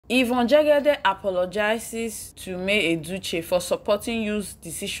Yvonne Jegede apologizes to Edochie for supporting you's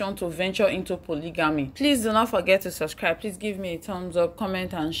decision to venture into polygamy. Please do not forget to subscribe. Please give me a thumbs up,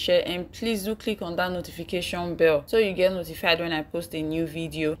 comment and share, and please do click on that notification bell so you get notified when I post a new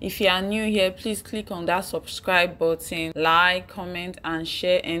video. If you are new here, please click on that subscribe button, like, comment and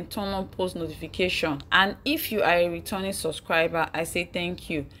share, and turn on post notification. And if you are a returning subscriber, I say thank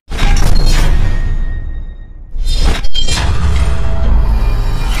you.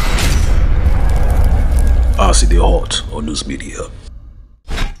 As it is hot on news media.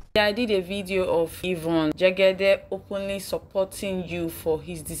 I did a video of Yvonne Jegede openly supporting you for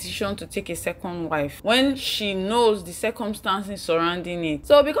his decision to take a second wife when she knows the circumstances surrounding it.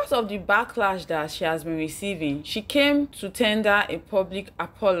 So because of the backlash that she has been receiving, she came to tender a public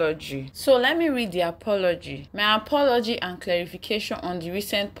apology. So let me read the apology. My apology and clarification on the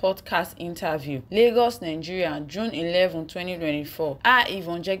recent podcast interview, Lagos, Nigeria, June 11, 2024. I,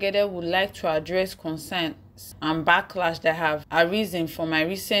 Yvonne Jegede, would like to address concerns and backlash that have arisen from my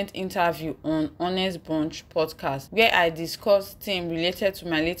recent interview on Honest Bunch podcast, where I discussed themes related to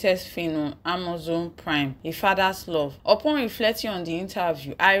my latest film on Amazon Prime, A Father's Love. Upon reflecting on the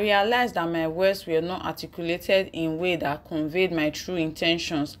interview, I realized that my words were not articulated in a way that conveyed my true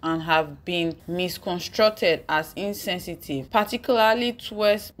intentions and have been misconstrued as insensitive, particularly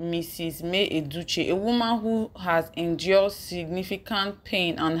towards Mrs. Edochie, a woman who has endured significant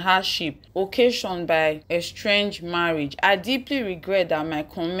pain and hardship occasioned by a strange marriage. I deeply regret that my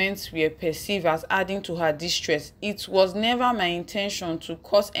comments were perceived as adding to her distress. It was never my intention to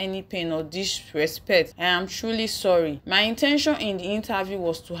cause any pain or disrespect. I am truly sorry. My intention in the interview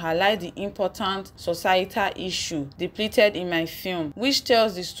was to highlight the important societal issue depicted in my film, which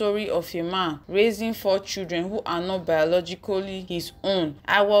tells the story of a man raising 4 children who are not biologically his own.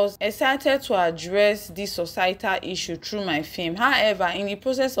 I was excited to address this societal issue through my film. However, in the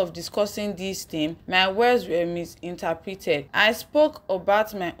process of discussing this theme, my words were misinterpreted. I spoke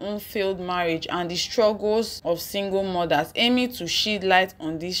about my own failed marriage and the struggles of single mothers, aiming to shed light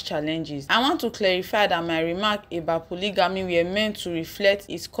on these challenges. I want to clarify that my remarks about polygamy were meant to reflect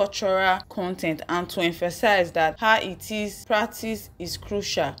its cultural content and to emphasize that how it is practiced is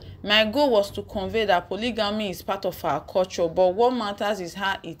crucial. My goal was to convey that polygamy is part of our culture, but what matters is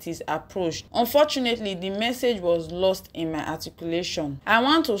how it is approached. Unfortunately, the message was lost in my articulation. I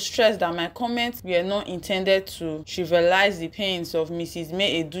want to stress that my comments were not intended to trivialize the pains of Mrs.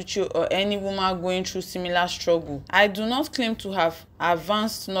 Edochie or any woman going through similar struggle. I do not claim to have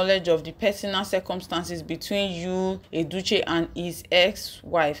advanced knowledge of the personal circumstances between Edochie and his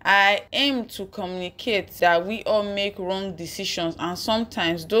ex-wife. I aim to communicate that we all make wrong decisions, and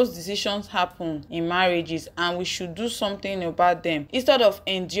sometimes those decisions happen in marriages and we should do something about them instead of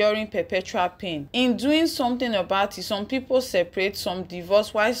enduring perpetual pain. In doing something about it, some people separate, some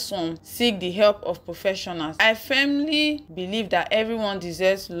divorce, while some seek the help of professionals. I firmly believe that everyone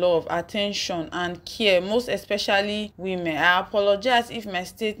deserves love, attention and care, most especially women. I apologize if my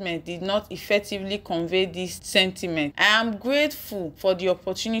statement did not effectively convey this sentiment. I am grateful for the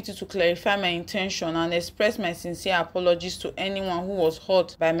opportunity to clarify my intention and express my sincere apologies to anyone who was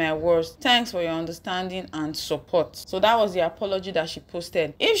hurt by my words. Thanks for your understanding and support. So that was the apology that she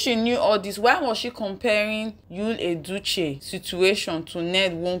posted. If she knew all this, why was she comparing Edochie situation to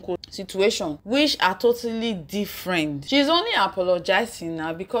Ned Nwoko situation, which are totally different? She's only apologizing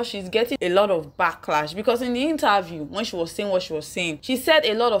now because she's getting a lot of backlash, because in the interview when she was saying what she was saying, she said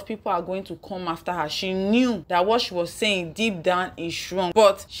a lot of people are going to come after her. She knew that what she was saying deep down is wrong,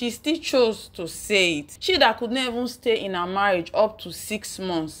 but she still chose to say it. She that could not even stay in a marriage up to 6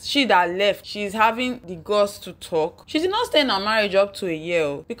 months, she that left, she's having the guts to talk. She did not stay in a marriage up to a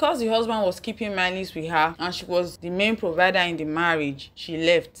year because the husband was keeping mileage with her and she was the main provider in the marriage. She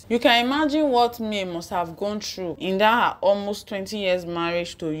left. You can imagine what May must have gone through in that her almost 20 years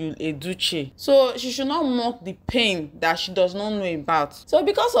marriage to Edochie. So she should not mock the pain that she does not know about. So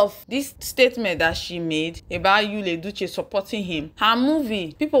because of this statement that she made about Edochie supporting him, her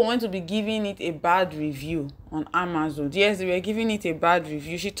movie, people want to be giving it a bad review on Amazon. Yes, they were giving it a bad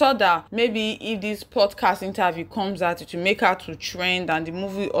review. She thought that maybe if this podcast interview comes out, it will make her to trend and the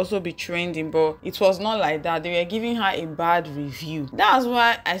movie also be trending, but it was not like that. They were giving her a bad review. That's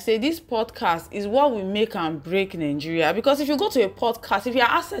why I say this podcast is what will make and break Nigeria, because if you go to a podcast, if you are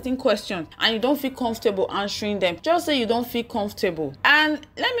asked certain questions and you don't feel comfortable answering them, just say you don't feel comfortable. And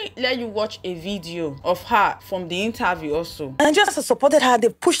let you watch a video of her from the interview also. And just supported her, they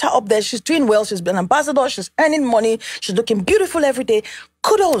pushed her up there. She's doing well, she's been an ambassador, she's earning money, she's looking beautiful every day.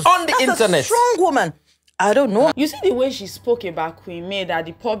 Kudos. On the internet. A strong woman. I don't know. You see the way she spoke about Queen May, that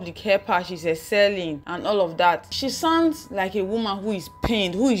the public help her, she's excelling and all of that. She sounds like a woman who is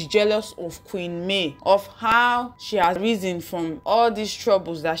pained, who is jealous of Queen May, of how she has risen from all these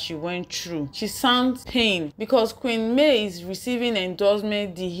troubles that she went through. She sounds pained because Queen May is receiving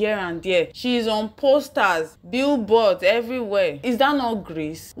endorsement here and there. She is on posters, billboards everywhere. Is that not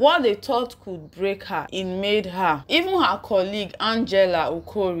grace? What they thought could break her, it made her. Even her colleague Angela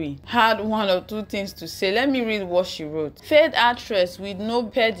Okorie had one or two things to say. Let me read what she wrote. Failed actress with no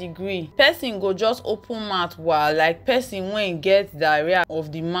pedigree. Person go just open mouth while like person when get diarrhea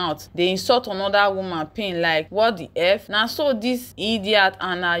of the mouth. They insult another woman pain like what the F? Now so this idiot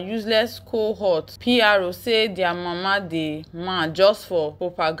and her useless cohort PRO say their mama dey man just for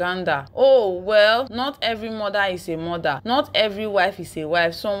propaganda. Oh well, not every mother is a mother. Not every wife is a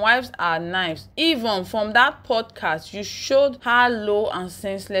wife. Some wives are knives. Even from that podcast, you showed how low and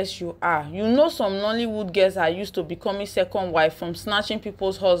senseless you are. You know some Nollywood girls are used to becoming second wife from snatching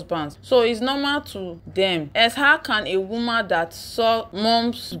people's husbands. So it's normal to them. As how can a woman that saw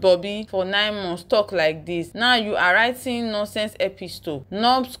mom's Bobby for 9 months talk like this? Now you are writing nonsense epistle.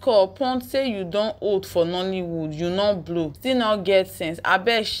 Nobs call pont say you don't old for Nollywood. You not blue. Still not get sense. I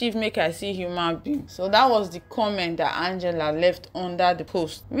bet shift make I see human being. So that was the comment that Angela left under the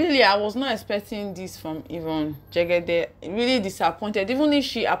post. Really, I was not expecting this from Yvonne Jegede. Really disappointed. Even if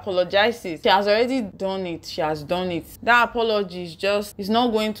she apologizes, she has already done it. She has done it. That apology is just, it's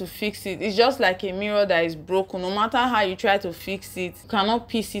not going to fix it. It's just like a mirror that is broken. No matter how you try to fix it, you cannot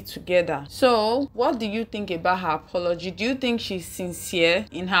piece it together. So what do you think about her apology? Do you think she's sincere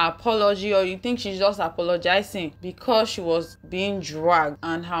in her apology, or you think she's just apologizing because she was being dragged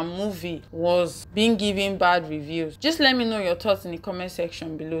and her movie was being given bad reviews? Just let me know your thoughts in the comment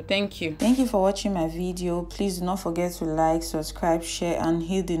section below. Thank you. Thank you for watching my video. Please do not forget to like, subscribe, share and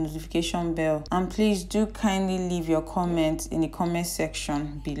hit the notification bell. And please do kindly leave your comments in the comment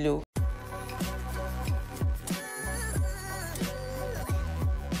section below.